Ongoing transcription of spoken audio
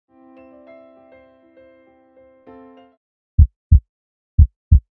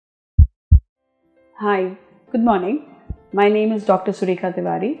Hi, good morning. My name is Dr.Surekha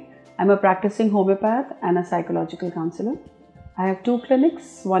Tiwari. I'm a practicing homeopath and a psychological counselor. I have two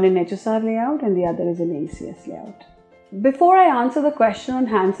clinics, one in HSR layout and the other is in AECS layout. Before I answer the question on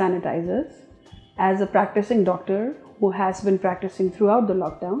hand sanitizers, as a practicing doctor who has been practicing throughout the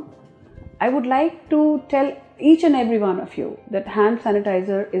lockdown, I would like to tell each and every one of you that hand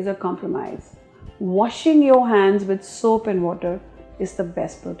sanitizer is a compromise. Washing your hands with soap and water is the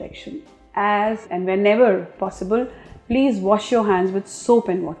best protection. As and whenever possible, please wash your hands with soap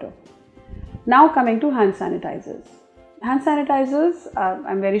and water. Now coming to hand sanitizers. Hand sanitizers,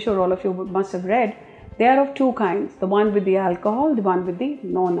 I'm very sure all of you must have read, they are of two kinds, the one with the alcohol, the one with the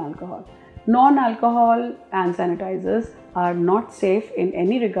non-alcohol. Non-alcohol hand sanitizers are not safe in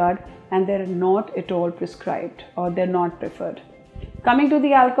any regard and they're not at all prescribed or they're not preferred. Coming to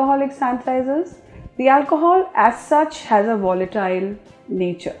the alcoholic sanitizers, the alcohol as such has a volatile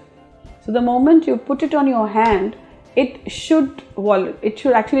nature. So the moment you put it on your hand, it should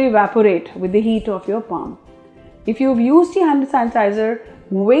actually evaporate with the heat of your palm. If you've used the hand sanitizer,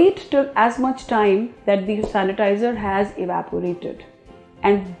 wait till as much time that the sanitizer has evaporated.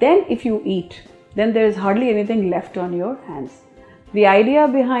 And then if you eat, then there is hardly anything left on your hands. The idea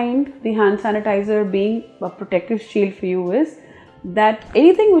behind the hand sanitizer being a protective shield for you is that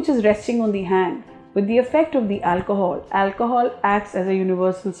anything which is resting on the hand, with the effect of the alcohol acts as a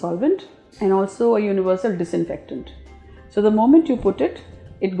universal solvent and also a universal disinfectant. So the moment you put it,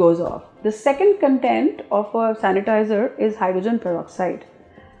 it goes off. The second content of a sanitizer is hydrogen peroxide.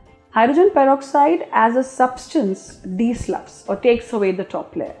 Hydrogen peroxide as a substance desloughs or takes away the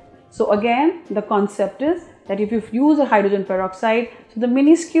top layer. So again, the concept is that if you use a hydrogen peroxide, so the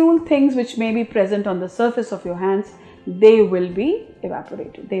miniscule things which may be present on the surface of your hands, they will be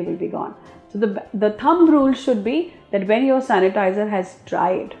evaporated, they will be gone. So the thumb rule should be that when your sanitizer has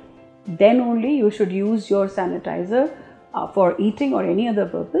dried, then only you should use your sanitizer for eating or any other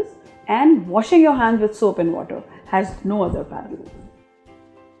purpose, and washing your hands with soap and water has no other parallel.